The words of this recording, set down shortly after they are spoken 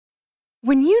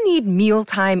When you need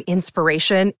mealtime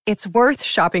inspiration, it's worth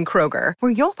shopping Kroger,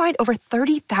 where you'll find over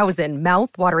 30,000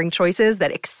 mouth-watering choices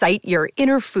that excite your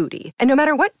inner foodie. And no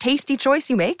matter what tasty choice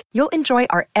you make, you'll enjoy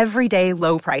our everyday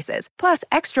low prices, plus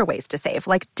extra ways to save,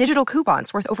 like digital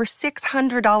coupons worth over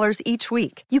 $600 each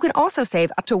week. You can also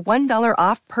save up to $1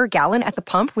 off per gallon at the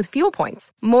pump with fuel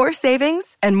points. More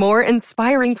savings and more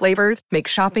inspiring flavors make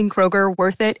shopping Kroger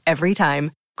worth it every time.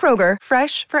 Kroger,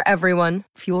 fresh for everyone.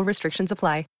 Fuel restrictions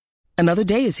apply. Another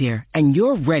day is here, and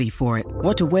you're ready for it.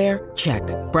 What to wear? Check.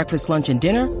 Breakfast, lunch, and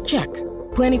dinner? Check.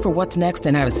 Planning for what's next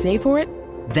and how to save for it?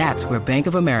 That's where Bank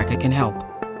of America can help.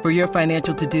 For your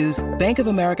financial to-dos, Bank of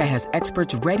America has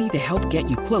experts ready to help get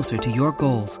you closer to your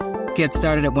goals. Get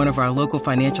started at one of our local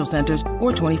financial centers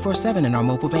or 24/7 in our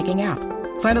mobile banking app.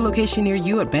 Find a location near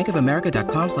you at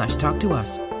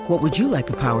bankofamerica.com/talktous. What would you like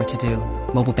the power to do?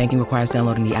 Mobile banking requires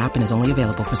downloading the app and is only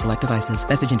available for select devices.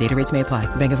 Message and data rates may apply.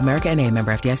 Bank of America N.A.,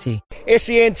 member FDIC.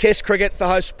 SEN Test Cricket for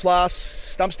Host Plus.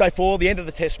 Stumps Day 4, the end of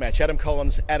the Test match. Adam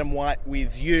Collins, Adam White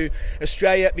with you.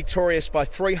 Australia victorious by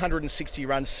 360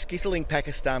 runs, skittling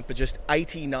Pakistan for just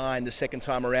 89 the second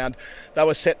time around. They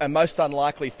were set a most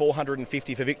unlikely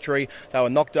 450 for victory. They were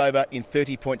knocked over in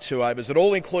 30.2 overs. It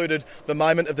all included the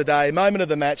moment of the day, moment of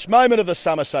the match, moment of the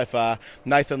summer so far.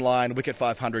 Nathan Lyon, wicket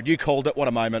 500. You called it. What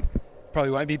a moment.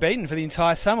 Probably won't be beaten for the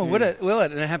entire summer, will it?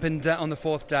 And it happened on the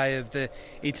fourth day of the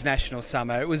international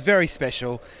summer. It was very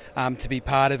special to be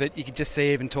part of it. You could just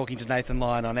see, even talking to Nathan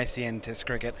Lyon on SEN Test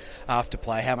Cricket after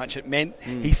play, how much it meant.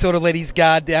 He sort of let his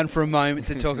guard down for a moment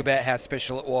to talk about how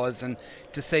special it was, and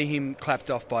to see him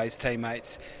clapped off by his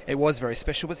teammates, it was very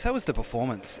special, but so was the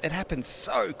performance. It happened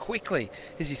so quickly.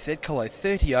 As you said, Colo,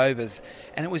 30 overs,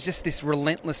 and it was just this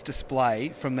relentless display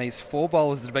from these four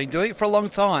bowlers that have been doing it for a long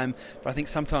time, but I think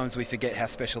sometimes we forget how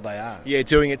special they are. Yeah,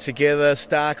 doing it together.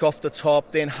 Stark off the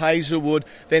top, then Hazelwood,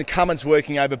 then Cummins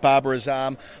working over Babar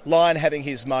Azam, Lyon having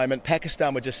his moment.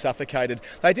 Pakistan were just suffocated.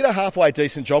 They did a halfway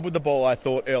decent job with the ball, I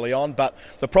thought, early on, but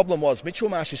the problem was Mitchell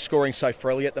Marsh is scoring so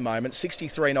freely at the moment,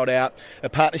 63 not out, a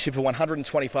partnership of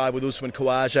 125 with Usman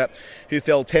Khawaja, who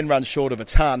fell 10 runs short of a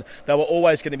ton. They were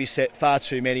always going to be set far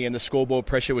too many, and the scoreboard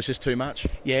pressure was just too much.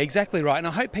 Yeah, exactly right. And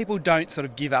I hope people don't sort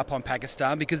of give up on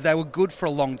Pakistan, because they were good for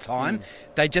a long time.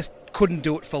 They just couldn't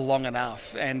do it for long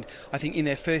enough, and I think in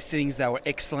their first innings they were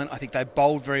excellent. I think they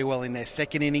bowled very well in their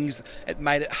second innings. It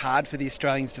made it hard for the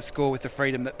Australians to score with the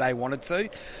freedom that they wanted to,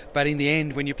 but in the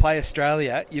end, when you play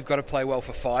Australia, you've got to play well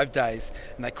for 5 days,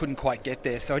 and they couldn't quite get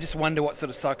there. So I just wonder what sort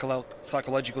of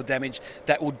psychological damage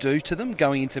that will do to them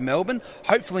going into Melbourne.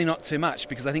 Hopefully not too much,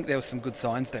 because I think there were some good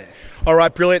signs there. All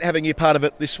right, brilliant having you part of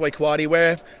it this week, Whitey.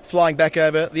 We're flying back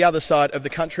over the other side of the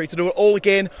country to do it all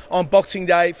again on Boxing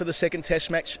Day for the second Test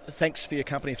match. Thanks for your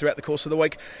company throughout the course of the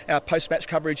week. Our post-match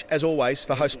coverage, as always,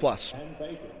 for Host Plus.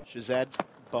 Shazad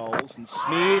bowls and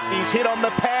Smith. He's hit on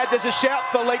the pad. There's a shout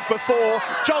for leg before.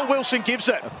 Joel Wilson gives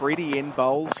it. Afridi in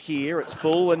bowls here. It's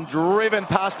full and driven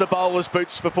past the bowler's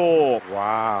boots for 4.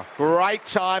 Wow. Great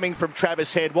timing from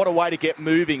Travis Head. What a way to get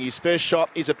moving. His first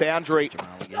shot is a boundary. Jamal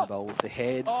again bowls to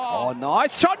Head. Oh,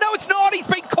 nice shot. No, it's not. He's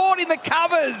been caught in the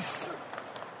covers.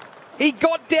 He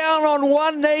got down on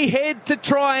one knee, Head, to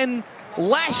try and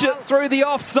lash it through the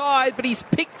offside, but he's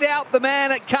picked out the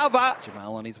man at cover.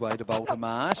 Jamal on his way to bowl to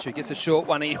Marsh, who gets a short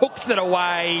one. He hooks it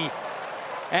away,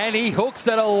 and he hooks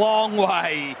it a long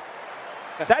way.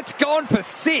 That's gone for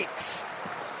 6.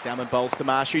 Salmon bowls to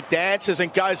Marsh, who dances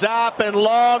and goes up and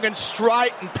long and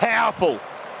straight and powerful.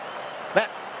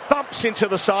 That thumps into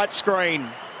the side screen.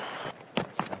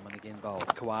 Salmon again bowls.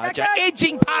 Khawaja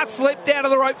edging past, slipped out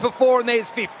of the rope for 4, and there's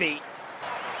 50.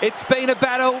 It's been a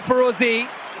battle for Aussie,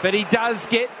 but he does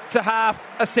get to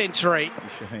half a century.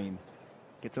 Shaheen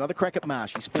gets another crack at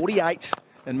Marsh. He's 48,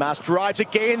 and Marsh drives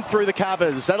again through the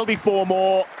covers. That'll be 4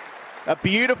 more. A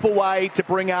beautiful way to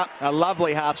bring up a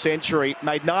lovely half century.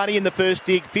 Made 90 in the first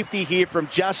dig, 50 here from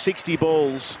just 60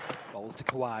 balls. Bowls to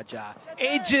Khawaja.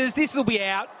 Edges, this will be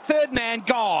out. Third man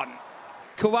gone.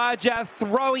 Khawaja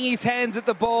throwing his hands at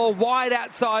the ball, wide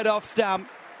outside off stump.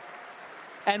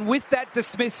 And with that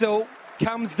dismissal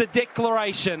comes the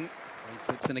declaration. He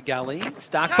slips in a gully.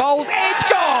 Stark bowls, edge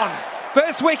gone.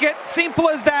 First wicket, simple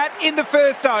as that in the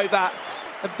first over.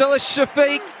 Abdullah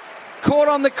Shafiq caught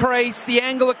on the crease, the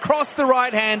angle across the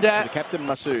right-hander. The captain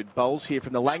Masood bowls here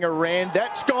from the Langer end.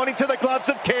 That's gone into the gloves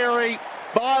of Carey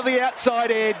by the outside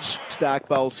edge. Stark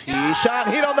bowls here. Shan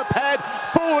hit on the pad,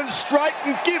 full and straight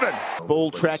and given.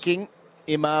 Ball tracking.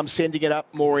 Imam sending it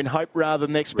up more in hope rather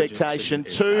than expectation.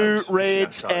 2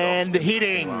 reds and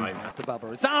hitting. Mr. Babar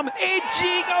Azam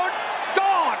edging on,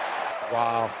 gone.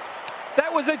 Wow.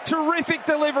 That was a terrific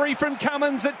delivery from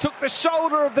Cummins that took the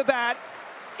shoulder of the bat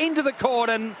into the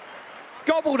cordon.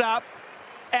 Gobbled up.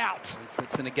 Out. He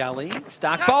slips in a gully.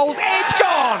 Stark bowls. Edge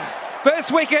gone.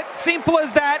 First wicket. Simple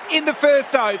as that in the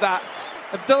first over.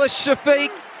 Abdullah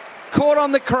Shafiq caught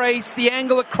on the crease. The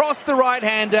angle across the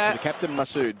right-hander. The captain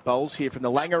Masood bowls here from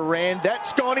the Langer Rand.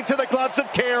 That's gone into the gloves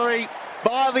of Carey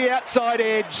by the outside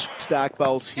edge. Stark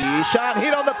bowls here. Shan't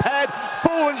hit on the pad.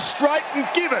 Full and straight and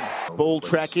given. Ball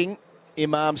tracking.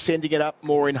 Imam sending it up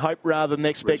more in hope rather than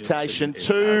expectation.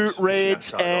 2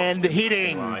 reds and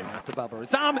hitting. Mr. Babar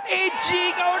Azam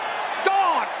edging on.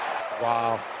 Gone.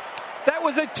 Wow. That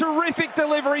was a terrific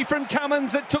delivery from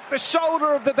Cummins that took the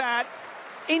shoulder of the bat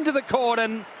into the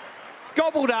cordon.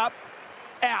 Gobbled up.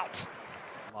 Out.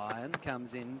 Lyon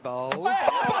comes in, bowls.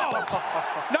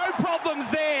 Oh! No problems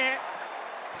there.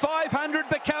 500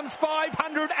 becomes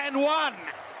 501.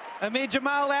 Amir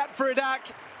Jamal out for a duck.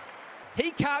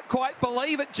 He can't quite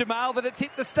believe it, Jamal, that it's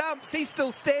hit the stumps. He's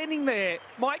still standing there,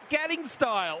 Mike Gatting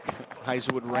style.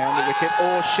 Hazelwood round the wicket.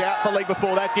 Oh, shout for leg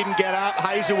before that didn't get up.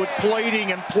 Hazelwood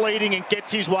pleading and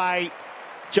gets his way.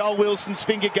 Joel Wilson's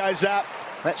finger goes up.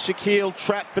 That's Shaquille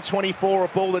trapped for 24, a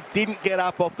ball that didn't get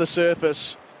up off the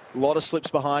surface. A lot of slips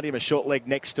behind him, a short leg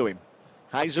next to him.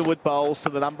 Hazelwood bowls to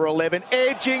the number 11,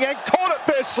 edging and caught it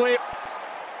first slip.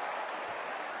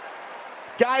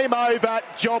 Game over,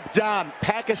 job done.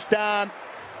 Pakistan,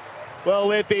 well,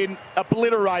 they've been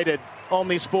obliterated on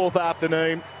this fourth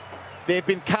afternoon. They've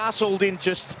been castled in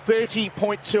just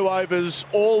 30.2 overs,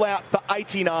 all out for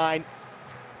 89.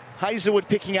 Hazelwood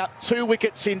picking up 2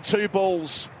 wickets in 2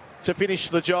 balls to finish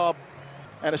the job.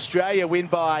 And Australia win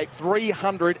by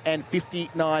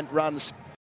 359 runs.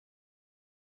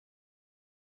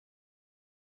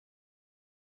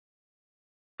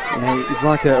 Yeah, he's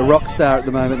like a rock star at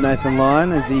the moment, Nathan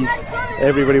Lyon, as he's...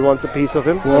 Everybody wants a piece of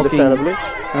him, understandably.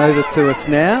 Over to us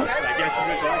now.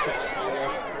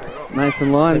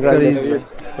 Nathan Lyon's got his...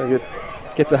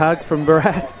 Gets a hug from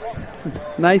Bharat.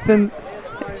 Nathan,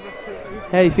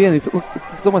 how are you feeling? Look,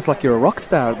 it's almost like you're a rock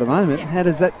star at the moment. How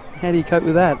do you cope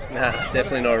with that? Nah,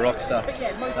 definitely not a rock star.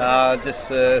 Just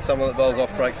someone that bowls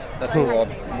off breaks. That's the way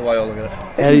I look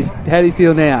at it. How do you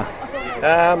feel now?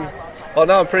 Well,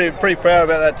 no, I'm pretty proud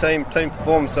about that team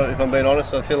performance. So if I'm being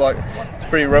honest, I feel like it's a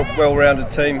pretty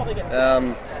well-rounded team.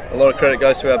 A lot of credit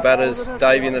goes to our batters.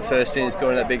 Davey in the first innings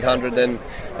scoring that big 100. Then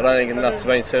I don't think enoug's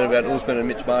been said about Usman and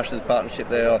Mitch Marsh's partnership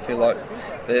there. I feel like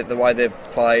the way they've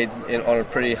played to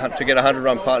get a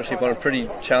 100-run partnership on a pretty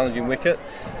challenging wicket.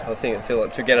 I feel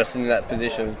like to get us in that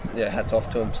position, hats off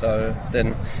to them. So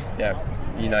then,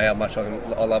 you know how much I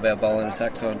love our bowling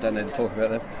attack, so I don't need to talk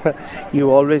about them.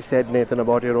 You always said, Nathan,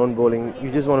 about your own bowling,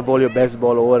 you just want to bowl your best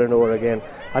ball over and over again.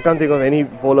 I can't think of any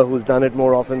bowler who's done it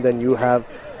more often than you have.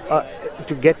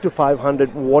 To get to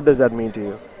 500, what does that mean to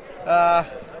you?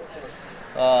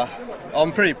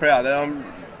 I'm pretty proud. I'm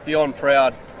beyond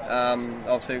proud.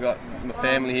 Obviously, I've got my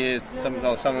family here, some of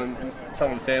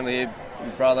the family here, my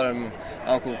brother and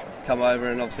uncle come over,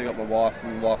 and obviously got my wife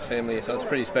and wife's family here, so it's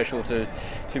pretty special to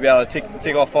be able to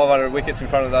tick off 500 wickets in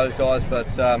front of those guys.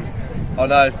 But I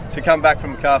know to come back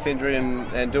from a calf injury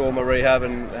and do all my rehab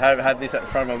and have this at the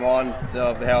front of my mind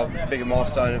of how big a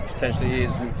milestone it potentially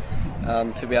is, and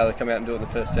to be able to come out and do it in the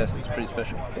first test, it's pretty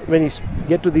special. When you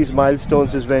get to these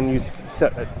milestones is when you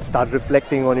start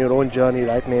reflecting on your own journey,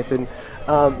 right, Nathan?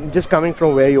 Just coming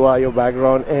from where you are, your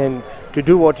background, and to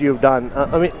do what you've done.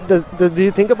 Do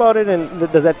you think about it,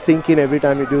 and does that sink in every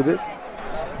time you do this?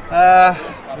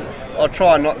 I'll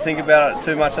try and not think about it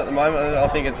too much at the moment. I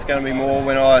think it's going to be more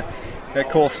when I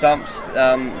call stumps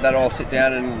that I'll sit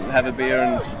down and have a beer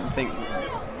and think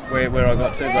where I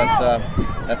got to,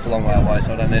 but that's a long way away,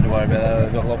 so I don't need to worry about that.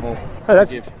 I've got a lot more to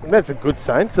give. That's a good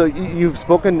sign. So you've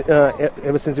spoken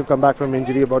ever since you've come back from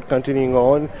injury about continuing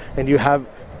on, and you have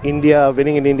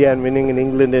winning in India and winning in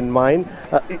England in mind.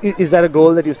 Is that a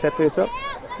goal that you set for yourself?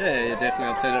 Yeah, definitely.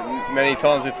 I've said it many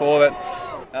times before that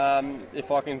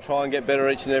if I can try and get better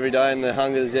each and every day, and the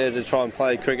hunger is there to try and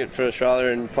play cricket for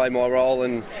Australia and play my role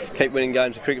and keep winning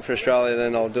games of cricket for Australia,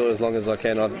 then I'll do it as long as I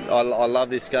can. I love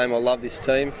this game, I love this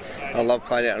team, I love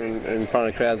playing out in front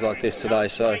of crowds like this today.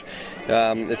 So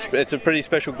it's a pretty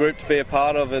special group to be a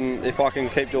part of, and if I can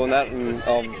keep doing that, and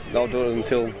I'll do it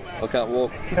until I can't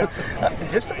walk.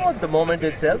 Just about the moment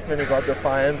itself when you got the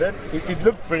 500, it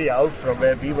looked pretty out from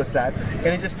where we were sat.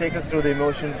 Can you just take us through the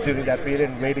emotions during that period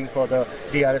and waiting for the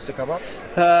DRS to come up?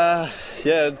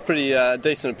 Pretty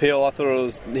decent appeal. I thought it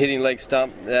was hitting leg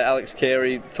stump. Alex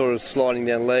Carey thought it was sliding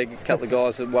down leg. A couple of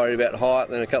guys that worried about height,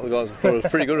 and a couple of guys that thought it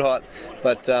was pretty good height.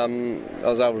 But I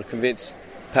was able to convince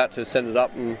Pat to send it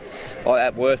up, and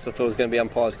at worst I thought it was going to be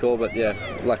umpire's call, but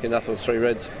lucky enough it was 3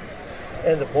 reds.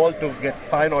 and the ball to get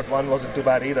 5-1 wasn't too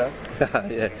bad either.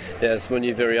 yeah, it's my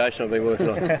new variation I've been working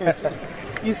on.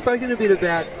 You've spoken a bit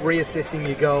about reassessing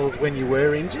your goals when you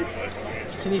were injured.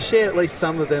 Can you share at least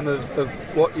some of them of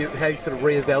how you sort of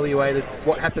reevaluated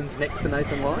what happens next for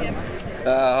Nathan Lyon?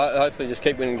 Hopefully just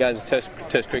keep winning games of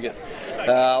test cricket.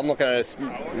 I'm not going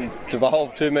to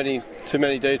divulge too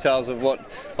many details of what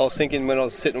I was thinking when I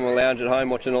was sitting on my lounge at home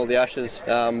watching all the Ashes,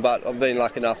 but I've been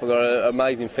lucky enough. I've got an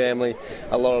amazing family,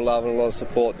 a lot of love and a lot of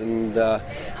support, and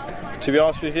to be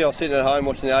honest with you, I was sitting at home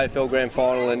watching the AFL Grand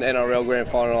Final and NRL Grand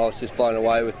Final. I was just blown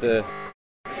away with the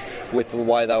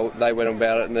way they went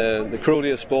about it, and the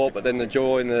cruelty of sport, but then the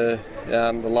joy and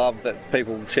the love that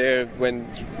people share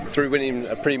through winning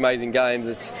a pretty amazing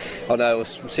games. I know I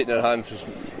was sitting at home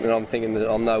and I'm thinking that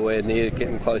I'm nowhere near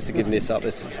getting close to giving this up.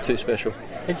 It's too special.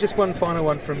 And just one final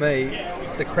one from me.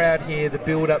 The crowd here, the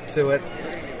build up to it,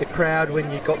 the crowd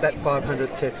when you got that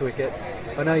 500th Test wicket.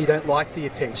 I know you don't like the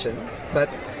attention, but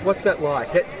what's that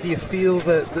like? Do you feel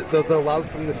the love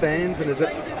from the fans, and has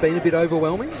it been a bit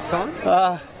overwhelming at times?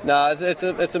 No,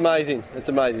 it's amazing. It's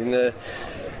amazing.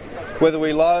 Whether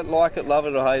we like it, love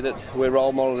it or hate it, we're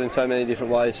role models in so many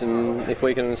different ways, and if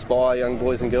we can inspire young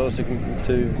boys and girls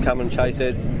to come and chase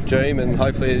their dream, and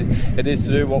hopefully it is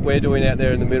to do what we're doing out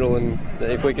there in the middle, and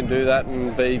if we can do that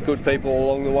and be good people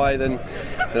along the way, then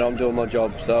I'm doing my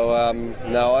job. So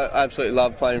no, I absolutely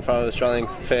love playing in front of Australian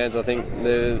fans. I think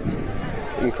they're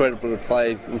incredible to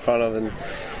play in front of, and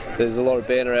there's a lot of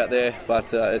banner out there,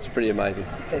 but it's pretty amazing.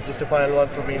 Just a final one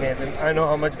for me, Nathan. I know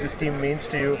how much this team means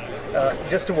to you.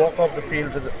 Just to walk off the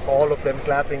field with all of them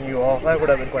clapping you off, that would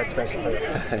have been quite special for you.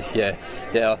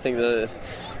 yeah, I think that.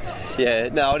 Yeah,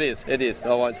 no, it is.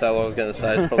 I won't say what I was going to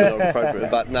say. It's probably not appropriate,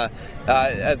 but no.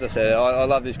 As I said, I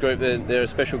love this group. They're a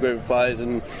special group of players,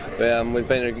 and we've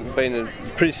been a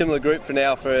pretty similar group for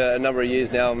a number of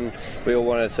years now, and we all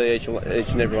want to see each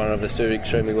and every one of us do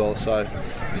extremely well. So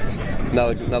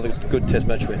another good Test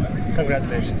match win.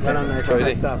 Congratulations. Well done, mate.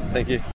 Great stuff. Thank you.